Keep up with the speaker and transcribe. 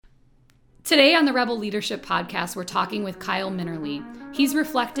Today on the Rebel Leadership Podcast, we're talking with Kyle Minnerly. He's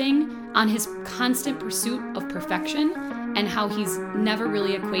reflecting on his constant pursuit of perfection and how he's never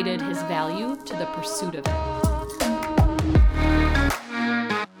really equated his value to the pursuit of it.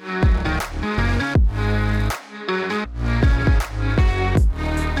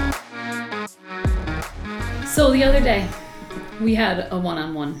 So the other day, we had a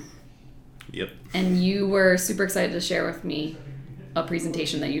one-on-one. Yep. And you were super excited to share with me a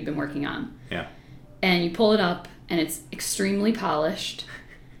presentation that you'd been working on. Yeah. And you pull it up, and it's extremely polished,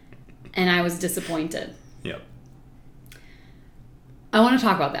 and I was disappointed. Yep. I want to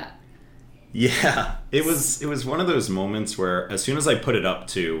talk about that. Yeah. It was one of those moments where as soon as I put it up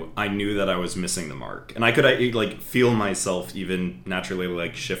I knew that I was missing the mark. And I could feel myself even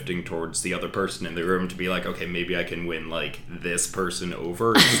naturally shifting towards the other person in the room to be like, okay, maybe I can win this person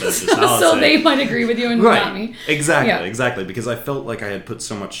over instead of just so they might agree with you and not me. Exactly. Because I felt like I had put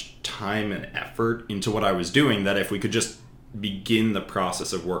so much time and effort into what I was doing that if we could just begin the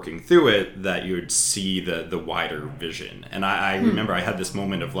process of working through it, that you would see the wider vision. And I remember I had this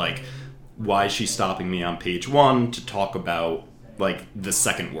moment of why is she stopping me on page 1 to talk about the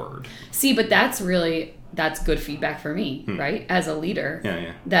second word? See, but that's good feedback for me, right? As a leader,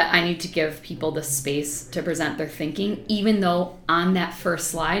 yeah. That I need to give people the space to present their thinking, even though on that first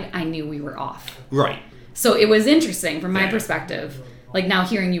slide, I knew we were off. Right. So it was interesting from my perspective. Now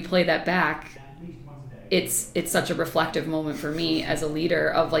hearing you play that back, it's such a reflective moment for me as a leader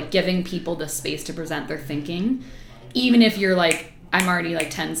of giving people the space to present their thinking, even if you're I'm already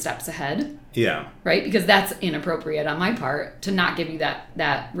 10 steps ahead. Yeah. Right? Because that's inappropriate on my part to not give you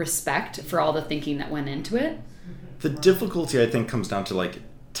that respect for all the thinking that went into it. The difficulty, I think, comes down to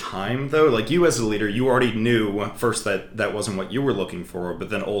time, though. You as a leader, you already knew first that wasn't what you were looking for, but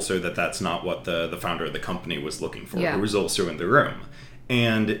then also that's not what the founder of the company was looking for, who was also in the room.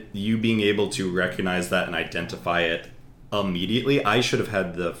 And you being able to recognize that and identify it immediately, I should have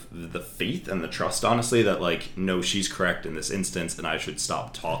had the faith and the trust, honestly, that no, she's correct in this instance and I should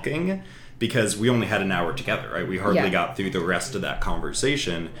stop talking, because we only had an hour together, right? We hardly got through the rest of that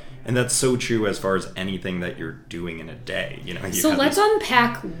conversation. And that's so true as far as anything that you're doing in a day. So let's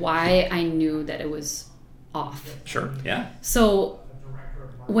unpack why I knew that it was off. Sure, yeah. So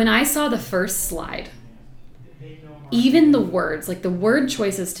when I saw the first slide, even the words, the word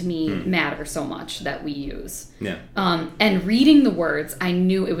choices to me matter so much that we use. Yeah. And reading the words, I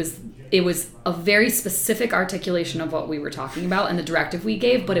knew it was a very specific articulation of what we were talking about and the directive we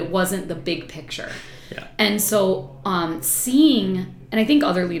gave, but it wasn't the big picture. Yeah. And so seeing, and I think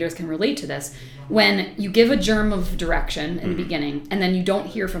other leaders can relate to this, when you give a germ of direction in the beginning and then you don't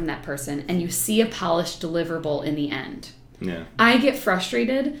hear from that person and you see a polished deliverable in the end. Yeah. I get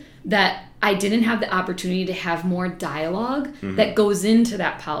frustrated that I didn't have the opportunity to have more dialogue that goes into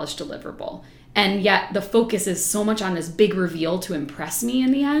that polished deliverable. And yet the focus is so much on this big reveal to impress me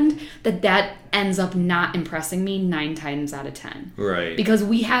in the end that ends up not impressing me 9 times out of 10. Right. Because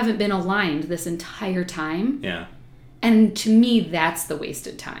we haven't been aligned this entire time. Yeah. And to me, that's the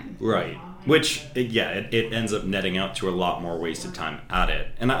wasted time. Right. Which, it ends up netting out to a lot more wasted time at it.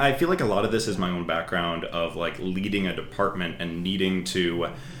 And I feel like a lot of this is my own background of leading a department and needing to,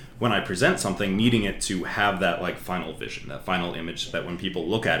 when I present something, needing it to have that final vision, that final image, that when people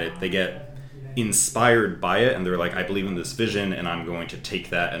look at it, they get inspired by it and they're like, I believe in this vision and I'm going to take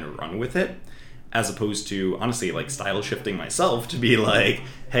that and run with it. As opposed to, honestly, style shifting myself to be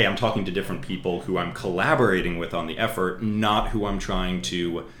hey, I'm talking to different people who I'm collaborating with on the effort, not who I'm trying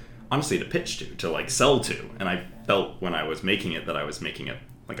to, honestly, to pitch to sell to. And I felt when I was making it that I was making it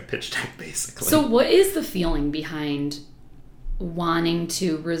like a pitch deck, basically. So what is the feeling behind wanting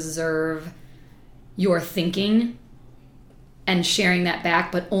to reserve your thinking and sharing that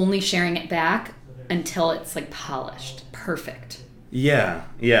back, but only sharing it back until it's polished, perfect? Yeah.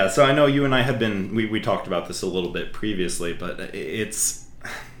 So I know you and I had been, we talked about this a little bit previously, but it's,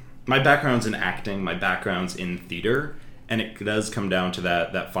 my background's in acting, my background's in theater, and it does come down to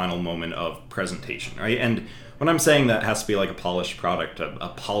that final moment of presentation, right? And when I'm saying that has to be a polished product,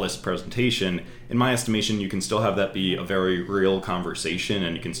 a polished presentation, in my estimation, you can still have that be a very real conversation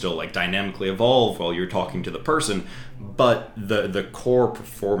and you can still dynamically evolve while you're talking to the person. But the core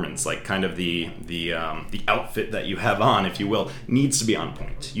performance, kind of the outfit that you have on, if you will, needs to be on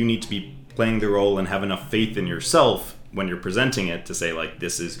point. You need to be playing the role and have enough faith in yourself when you're presenting it to say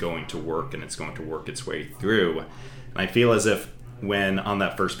this is going to work and it's going to work its way through. And I feel as if when on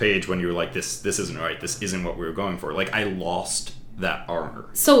that first page, when you were this isn't right, this isn't what we were going for, I lost that armor.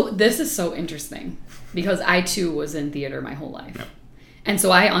 So this is so interesting because I too was in theater my whole life. Yep. And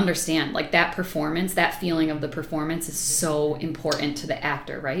so I understand, like, that performance, that feeling of the performance is so important to the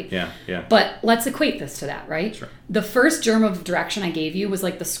actor, right? Yeah, yeah. But let's equate this to that, right? Sure. The first germ of direction I gave you was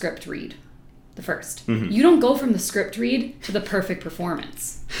like the script read. The first. Mm-hmm. You don't go from the script read to the perfect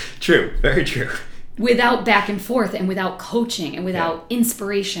performance. True, very true. Without back and forth and without coaching and without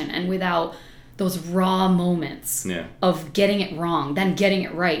inspiration and without those raw moments of getting it wrong, then getting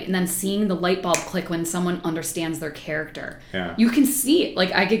it right, and then seeing the light bulb click when someone understands their character. Yeah. You can see it.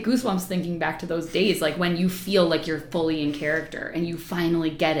 Like, I get goosebumps thinking back to those days, like when you feel like you're fully in character and you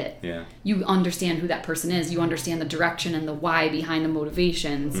finally get it. Yeah. You understand who that person is. You understand the direction and the why behind the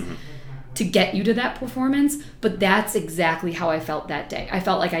motivations to get you to that performance. But that's exactly how I felt that day. I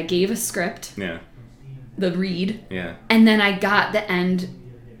felt like I gave a script, the read, and then I got the end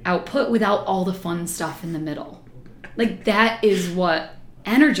output without all the fun stuff in the middle. Like, that is what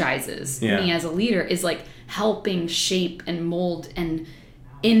energizes me as a leader, is like helping shape and mold and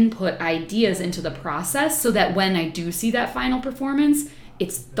input ideas into the process so that when I do see that final performance,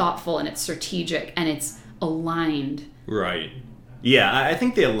 it's thoughtful and it's strategic and it's aligned. Right. Yeah, I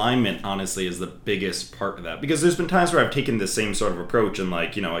think the alignment, honestly, is the biggest part of that. Because there's been times where I've taken the same sort of approach and,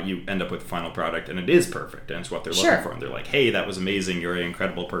 like, you know, you end up with the final product and it is perfect and it's what they're looking for. And they're like, hey, that was amazing. You're an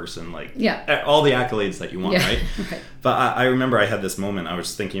incredible person. Like, all the accolades that you want, right? But I remember I had this moment I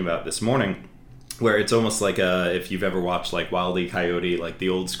was thinking about this morning where it's almost like if you've ever watched, like, Wile E. Coyote, like the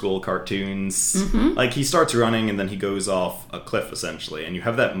old school cartoons. Like, he starts running and then he goes off a cliff, essentially. And you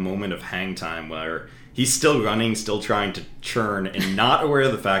have that moment of hang time where he's still running, still trying to churn, and not aware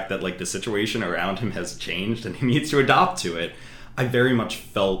of the fact that, like, the situation around him has changed and he needs to adapt to it. I very much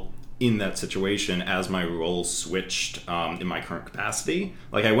felt in that situation as my role switched in my current capacity.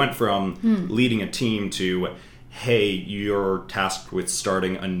 Like, I went from leading a team to, hey, you're tasked with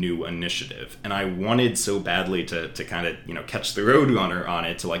starting a new initiative. And I wanted so badly to kind of, you know, catch the roadrunner on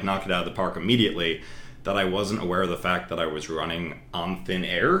it, to, like, knock it out of the park immediately, that I wasn't aware of the fact that I was running on thin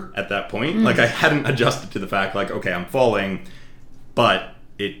air at that point. Like, I hadn't adjusted to the fact, like, okay, I'm falling, but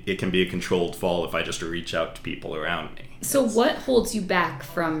it can be a controlled fall if I just reach out to people around me. So what holds you back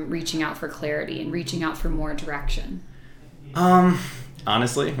from reaching out for clarity and reaching out for more direction?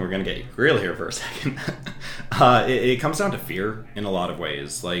 Honestly, we're going to get real here for a second. It comes down to fear in a lot of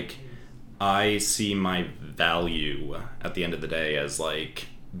ways. Like, I see my value at the end of the day as, like,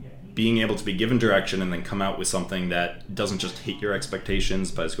 being able to be given direction and then come out with something that doesn't just hit your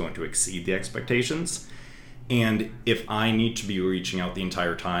expectations, but is going to exceed the expectations. And if I need to be reaching out the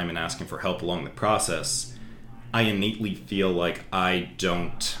entire time and asking for help along the process, I innately feel like I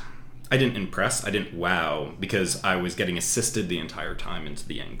didn't impress, I didn't wow, because I was getting assisted the entire time into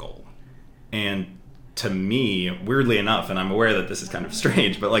the end goal. And to me, weirdly enough, and I'm aware that this is kind of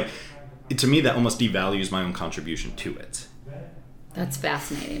strange, but, like, to me that almost devalues my own contribution to it. That's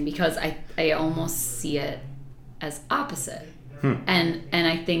fascinating, because I almost see it as opposite. And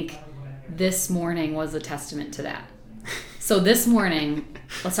I think this morning was a testament to that. So this morning,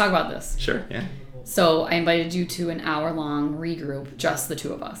 let's talk about this. Sure, yeah. So I invited you to an hour-long regroup, just the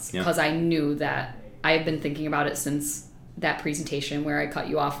two of us, because I knew that I had been thinking about it since that presentation where I cut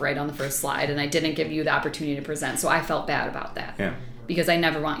you off right on the first slide and I didn't give you the opportunity to present. So I felt bad about that. Yeah. Because I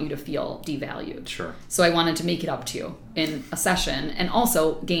never want you to feel devalued. Sure. So I wanted to make it up to you in a session and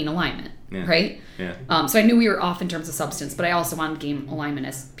also gain alignment, right? Yeah. So I knew we were off in terms of substance, but I also wanted to gain alignment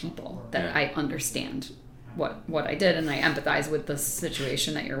as people, that I understand what I did and I empathize with the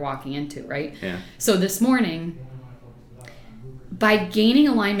situation that you're walking into, right? Yeah. So this morning, by gaining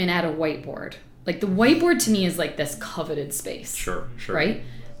alignment at a whiteboard, like, the whiteboard to me is like this coveted space. Sure. Right?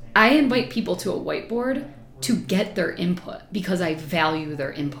 I invite people to a whiteboard to get their input because I value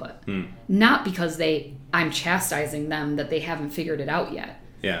their input. Not because I'm chastising them that they haven't figured it out yet.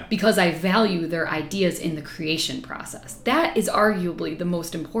 Yeah. Because I value their ideas in the creation process. That is arguably the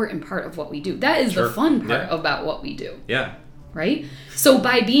most important part of what we do. That is the fun part about what we do. Yeah. Right? So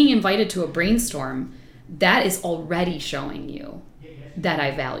by being invited to a brainstorm, that is already showing you that I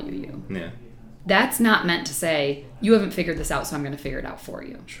value you. Yeah. That's not meant to say, you haven't figured this out, so I'm going to figure it out for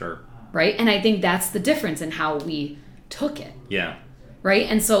you. Sure. Right? And I think that's the difference in how we took it. Yeah. Right?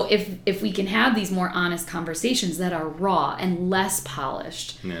 And so if we can have these more honest conversations that are raw and less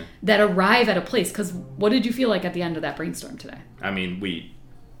polished, that arrive at a place, because what did you feel like at the end of that brainstorm today? I mean,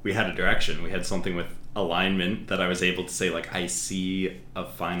 we had a direction. We had something with alignment that I was able to say, like, I see a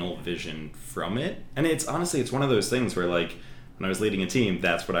final vision from it. And it's honestly, it's one of those things where, like, when I was leading a team,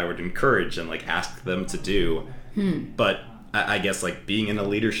 that's what I would encourage and, like, ask them to do. But I guess, like, being in a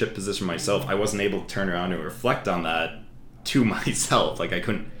leadership position myself, I wasn't able to turn around and reflect on that to myself. Like, I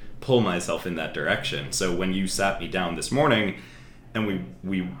couldn't pull myself in that direction. So when you sat me down this morning and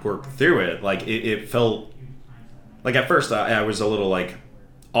we worked through it, like it felt like at first I was a little like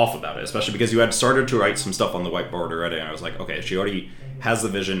off about it, especially because you had started to write some stuff on the whiteboard already, and I was like, okay, she already has the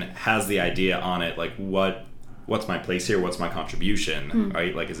vision, has the idea on it, like what's my place here, what's my contribution,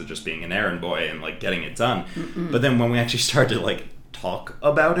 right? Like, is it just being an errand boy and like getting it done? But then when we actually started to like talk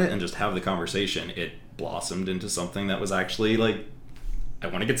about it and just have the conversation, it blossomed into something that was actually like, I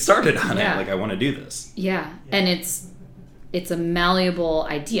want to get started on it, like I want to do this. And it's a malleable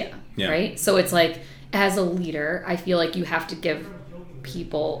idea, right? So it's like, as a leader, I feel like you have to give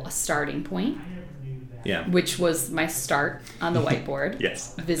people a starting point, which was my start on the whiteboard,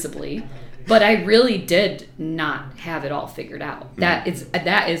 visibly. But I really did not have it all figured out. That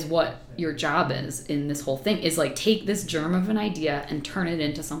is what your job is in this whole thing, is like take this germ of an idea and turn it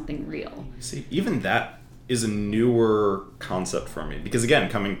into something real. See, even that is a newer concept for me, because again,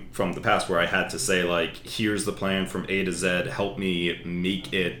 coming from the past where I had to say like, here's the plan from A to Z, help me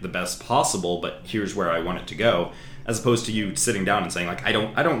make it the best possible, but here's where I want it to go, as opposed to you sitting down and saying like, I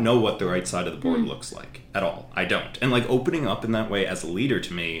don't know what the right side of the board looks like at all. I don't. And like opening up in that way as a leader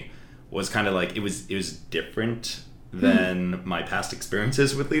to me was kind of like, it was different than my past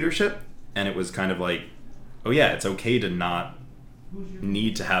experiences with leadership, and it was kind of like, oh yeah, it's okay to not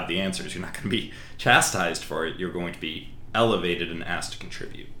need to have the answers. You're not going to be chastised for it. You're going to be elevated and asked to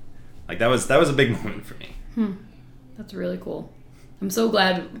contribute. Like that was a big moment for me. That's really cool. I'm so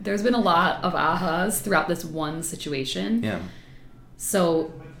glad. There's been a lot of ahas throughout this one situation.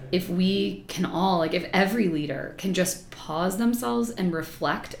 So if we can all, like if every leader can just pause themselves and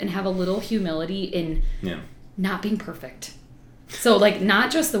reflect and have a little humility in not being perfect. So like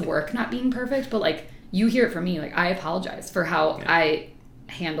not just the work not being perfect, but like you hear it from me, like I apologize for how I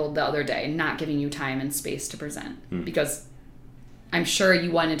handled the other day, not giving you time and space to present, because I'm sure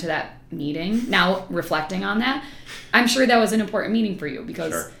you went into that meeting. Now reflecting on that, I'm sure that was an important meeting for you,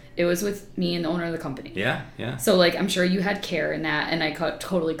 because it was with me and the owner of the company. So like I'm sure you had care in that, and I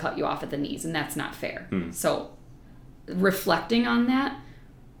totally cut you off at the knees, and that's not fair. So reflecting on that,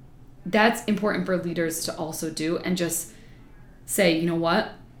 that's important for leaders to also do, and just say, you know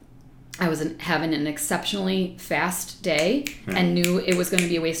what, I was having an exceptionally fast day and knew it was going to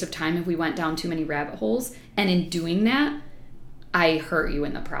be a waste of time if we went down too many rabbit holes. And in doing that, I hurt you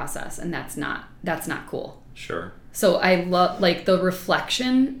in the process, and that's not cool. So I love, like, the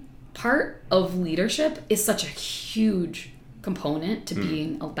reflection part of leadership is such a huge component to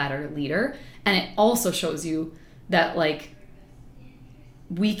being a better leader. And it also shows you that, like,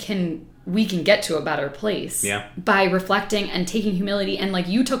 we can get to a better place by reflecting and taking humility. And like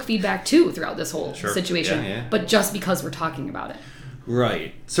you took feedback too throughout this whole situation, but just because we're talking about it.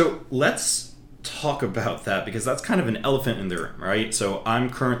 Right. So let's talk about that, because that's kind of an elephant in the room, right? So I'm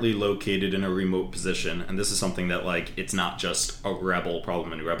currently located in a remote position, and this is something that like, it's not just a Rebel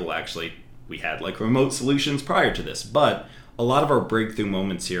problem. And Rebel, actually, we had like remote solutions prior to this, but a lot of our breakthrough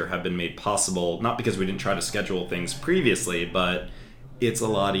moments here have been made possible, not because we didn't try to schedule things previously, but it's a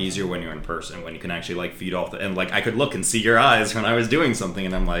lot easier when you're in person, when you can actually like feed off and like I could look and see your eyes when I was doing something,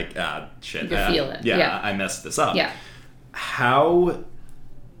 and I'm like, shit, you can feel it. I messed this up.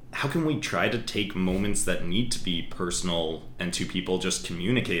 How can we try to take moments that need to be personal and two people just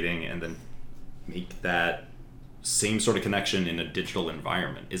communicating, and then make that same sort of connection in a digital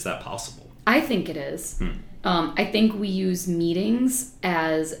environment? Is that possible? I think it is. I think we use meetings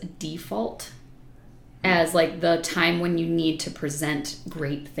as default, as like the time when you need to present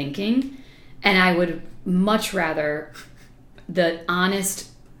great thinking. And I would much rather the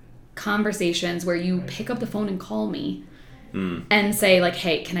honest conversations where you pick up the phone and call me and say like,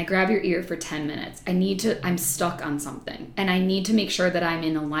 hey, can I grab your ear for 10 minutes? I'm stuck on something, and I need to make sure that I'm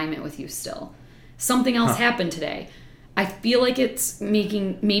in alignment with you still. Something else happened today. I feel like it's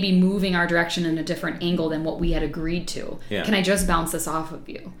maybe moving our direction in a different angle than what we had agreed to. Can I just bounce this off of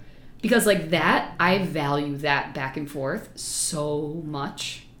you? Because like that, I value that back and forth so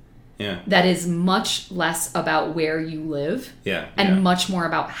much. That is much less about where you live and much more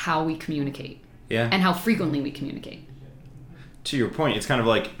about how we communicate and how frequently we communicate. To your point, it's kind of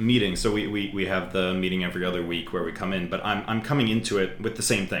like meetings. So we have the meeting every other week where we come in, but I'm coming into it with the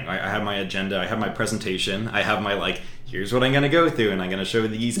same thing. I have my agenda, I have my presentation, I have my like, here's what I'm going to go through, and I'm going to show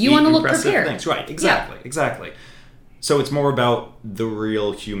these you 8 want to impressive look prepared. things. Right, exactly. So it's more about the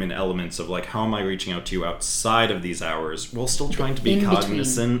real human elements of like, how am I reaching out to you outside of these hours while still trying to be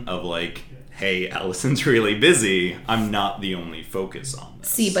cognizant of like, hey, Allison's really busy. I'm not the only focus on this.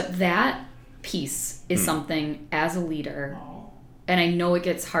 See, but that piece is something as a leader, and I know it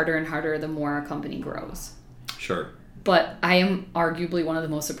gets harder and harder the more our company grows. Sure. But I am arguably one of the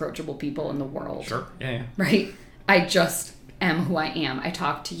most approachable people in the world. Sure, yeah. Right? I just am who I am. I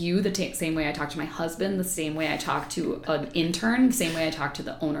talk to you the same way I talk to my husband, the same way I talk to an intern, the same way I talk to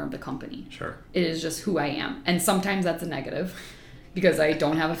the owner of the company. Sure. It is just who I am. And sometimes that's a negative because I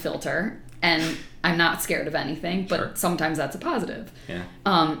don't have a filter and I'm not scared of anything, but Sure. sometimes that's a positive. Yeah.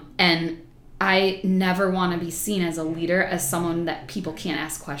 And I never want to be seen as a leader as someone that people can't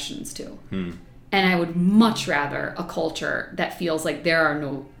ask questions to. And I would much rather a culture that feels like there are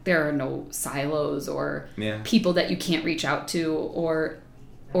no silos or people that you can't reach out to or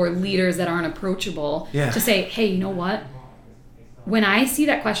leaders that aren't approachable to say, hey, you know what? When I see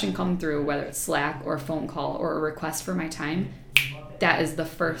that question come through, whether it's Slack or a phone call or a request for my time, that is the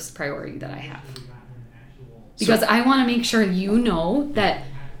first priority that I have. Because I want to make sure you know that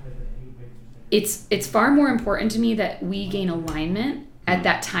it's far more important to me that we gain alignment at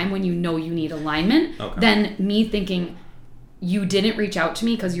that time when you know you need alignment than me thinking you didn't reach out to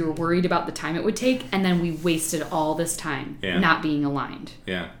me because you were worried about the time it would take and then we wasted all this time not being aligned.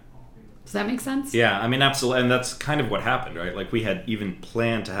 Yeah. Does that make sense? Yeah, I mean, absolutely. And that's kind of what happened, right? Like, we had even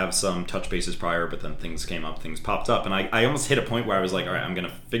planned to have some touch bases prior, but then things came up, things popped up. And I almost hit a point where I was like, all right, I'm going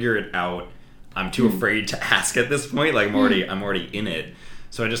to figure it out. I'm too afraid to ask at this point. Like, I'm already in it.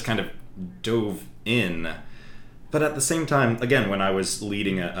 So I just kind of dove in. But at the same time, again, when I was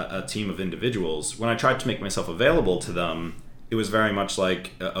leading a team of individuals, when I tried to make myself available to them, it was very much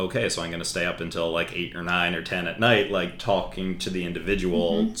like, okay, so I'm going to stay up until like 8 or 9 or 10 at night, like talking to the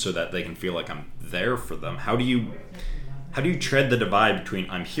individual so that they can feel like I'm there for them. How do you tread the divide between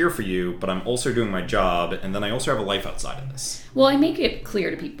I'm here for you, but I'm also doing my job, and then I also have a life outside of this? Well, I make it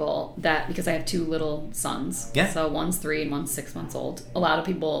clear to people that because I have 2 little sons, so one's 3 and one's 6 months old. A lot of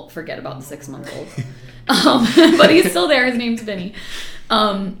people forget about the 6-month-old, but he's still there. His name's Vinny.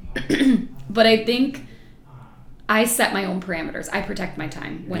 But I think I set my own parameters. I protect my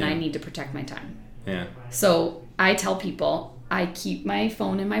time when I need to protect my time. Yeah. So I tell people I keep my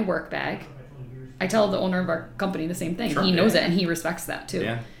phone in my work bag. I tell the owner of our company the same thing. Sure, he knows it and he respects that too.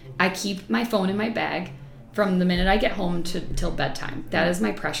 Yeah. I keep my phone in my bag from the minute I get home till bedtime. That is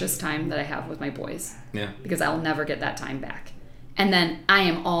my precious time that I have with my boys. Yeah. Because I'll never get that time back. And then I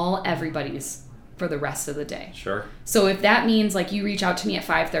am all everybody's for the rest of the day. Sure. So if that means like you reach out to me at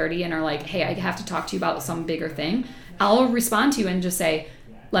 5:30 and are like, hey, I have to talk to you about some bigger thing, I'll respond to you and just say,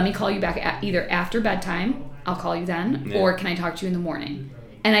 let me call you back either after bedtime, I'll call you then, or can I talk to you in the morning?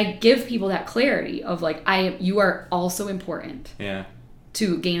 And I give people that clarity of like, you are also important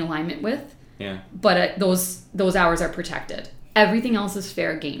to gain alignment with, but those hours are protected. Everything else is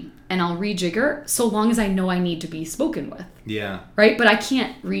fair game. And I'll rejigger so long as I know I need to be spoken with. Yeah. Right? But I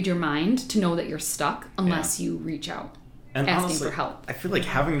can't read your mind to know that you're stuck unless you reach out and asking honestly, for help. I feel like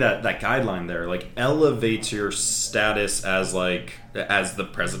having that guideline there like elevates your status as the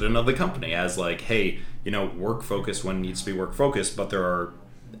president of the company, as like, hey, work focused when it needs to be work focused, but there are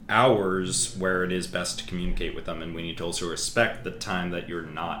hours where it is best to communicate with them, and we need to also respect the time that you're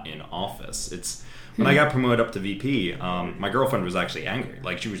not in office. It's when I got promoted up to VP, my girlfriend was actually angry.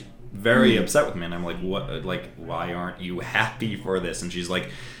 Like, she was very upset with me, and I'm like, what? Like, why aren't you happy for this? And she's like,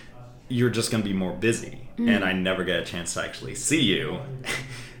 you're just going to be more busy, and I never get a chance to actually see you.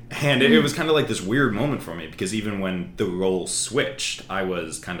 And it was kind of like this weird moment for me, because even when the role switched, I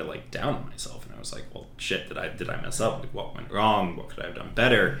was kind of like down on myself, and I was like, well, shit, did I mess up? Like, what went wrong? What could I have done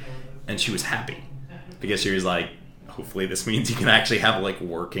better? And she was happy, because she was like, hopefully this means you can actually have like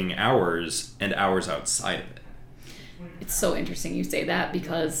working hours and hours outside of it. It's so interesting you say that,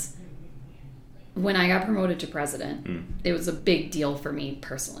 because when I got promoted to president, it was a big deal for me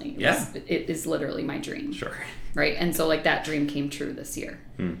personally. It is literally my dream. Sure. Right? And so like that dream came true this year.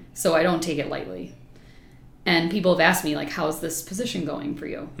 So I don't take it lightly. And people have asked me like, how's this position going for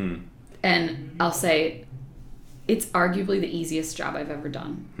you? And I'll say, it's arguably the easiest job I've ever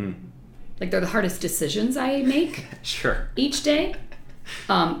done. Like, they're the hardest decisions I make sure. each day.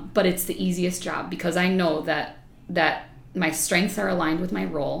 But it's the easiest job because I know that my strengths are aligned with my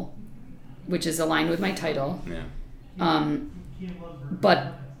role, which is aligned with my title. Yeah.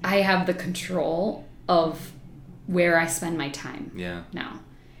 But I have the control of where I spend my time now.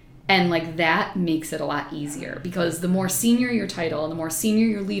 And like that makes it a lot easier, because the more senior your title and the more senior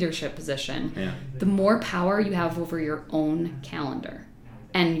your leadership position, the more power you have over your own calendar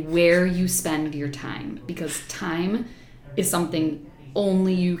and where you spend your time, because time is something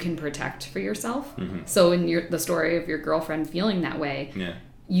only you can protect for yourself. So in the story of your girlfriend feeling that way,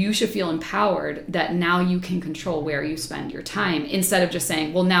 you should feel empowered that now you can control where you spend your time, instead of just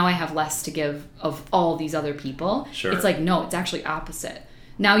saying, well, now I have less to give of all these other people. Sure. It's like, no, it's actually opposite.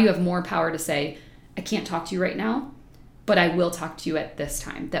 Now you have more power to say, I can't talk to you right now, but I will talk to you at this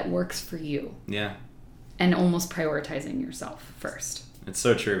time that works for you. Yeah. and almost prioritizing yourself first. It's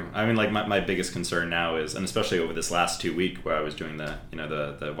so true. I mean, like my biggest concern now is, and especially over this last 2 weeks where I was doing the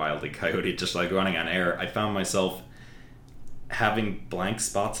Wile E. Coyote, just like running on air, I found myself having blank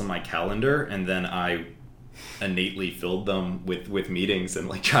spots on my calendar, and then I innately filled them with meetings and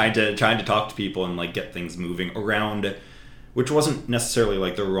like trying to talk to people and like get things moving around, which wasn't necessarily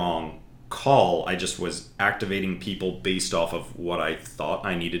like the wrong call. I just was activating people based off of what I thought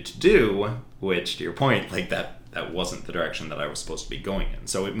I needed to do, which, to your point, like that wasn't the direction that I was supposed to be going in.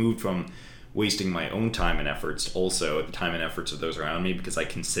 So it moved from wasting my own time and efforts to also the time and efforts of those around me, because I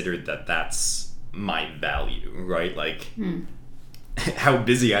considered that that's my value, right? Like how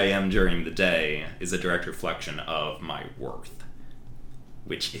busy I am during the day is a direct reflection of my worth,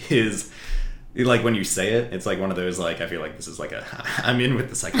 which is like, when you say it, it's like one of those, like, I feel like this is like I'm in with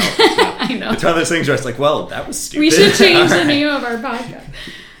the psychologist. I know. It's one of those things where it's like, well, that was stupid. We should change the name of our podcast.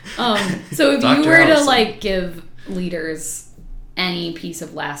 So if you were to like give leaders any piece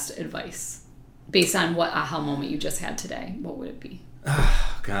of last advice based on what aha moment you just had today, what would it be?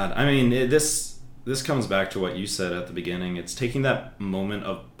 Oh, God, I mean, this comes back to what you said at the beginning. It's taking that moment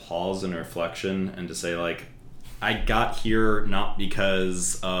of pause and reflection and to say, like, I got here not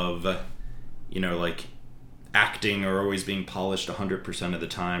because of, like acting or always being polished 100% of the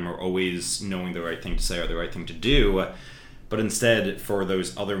time or always knowing the right thing to say or the right thing to do, but instead for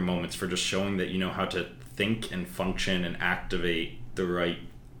those other moments, for just showing that you know how to think and function and activate the right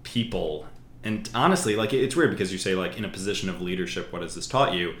people. And honestly, like, it's weird because you say, like, in a position of leadership, what has this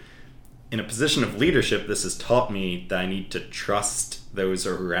taught you? In a position of leadership, this has taught me that I need to trust those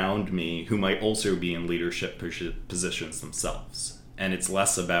around me who might also be in leadership positions themselves. And it's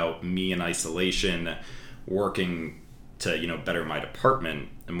less about me in isolation working to, better my department,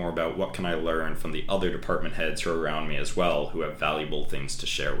 and more about what can I learn from the other department heads who are around me as well, who have valuable things to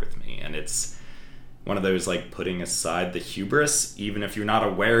share with me. And it's one of those, like, putting aside the hubris, even if you're not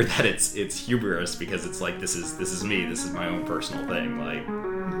aware that it's hubris, because it's like, this is me, this is my own personal thing. Like,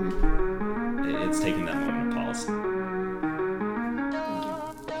 it's taking that moment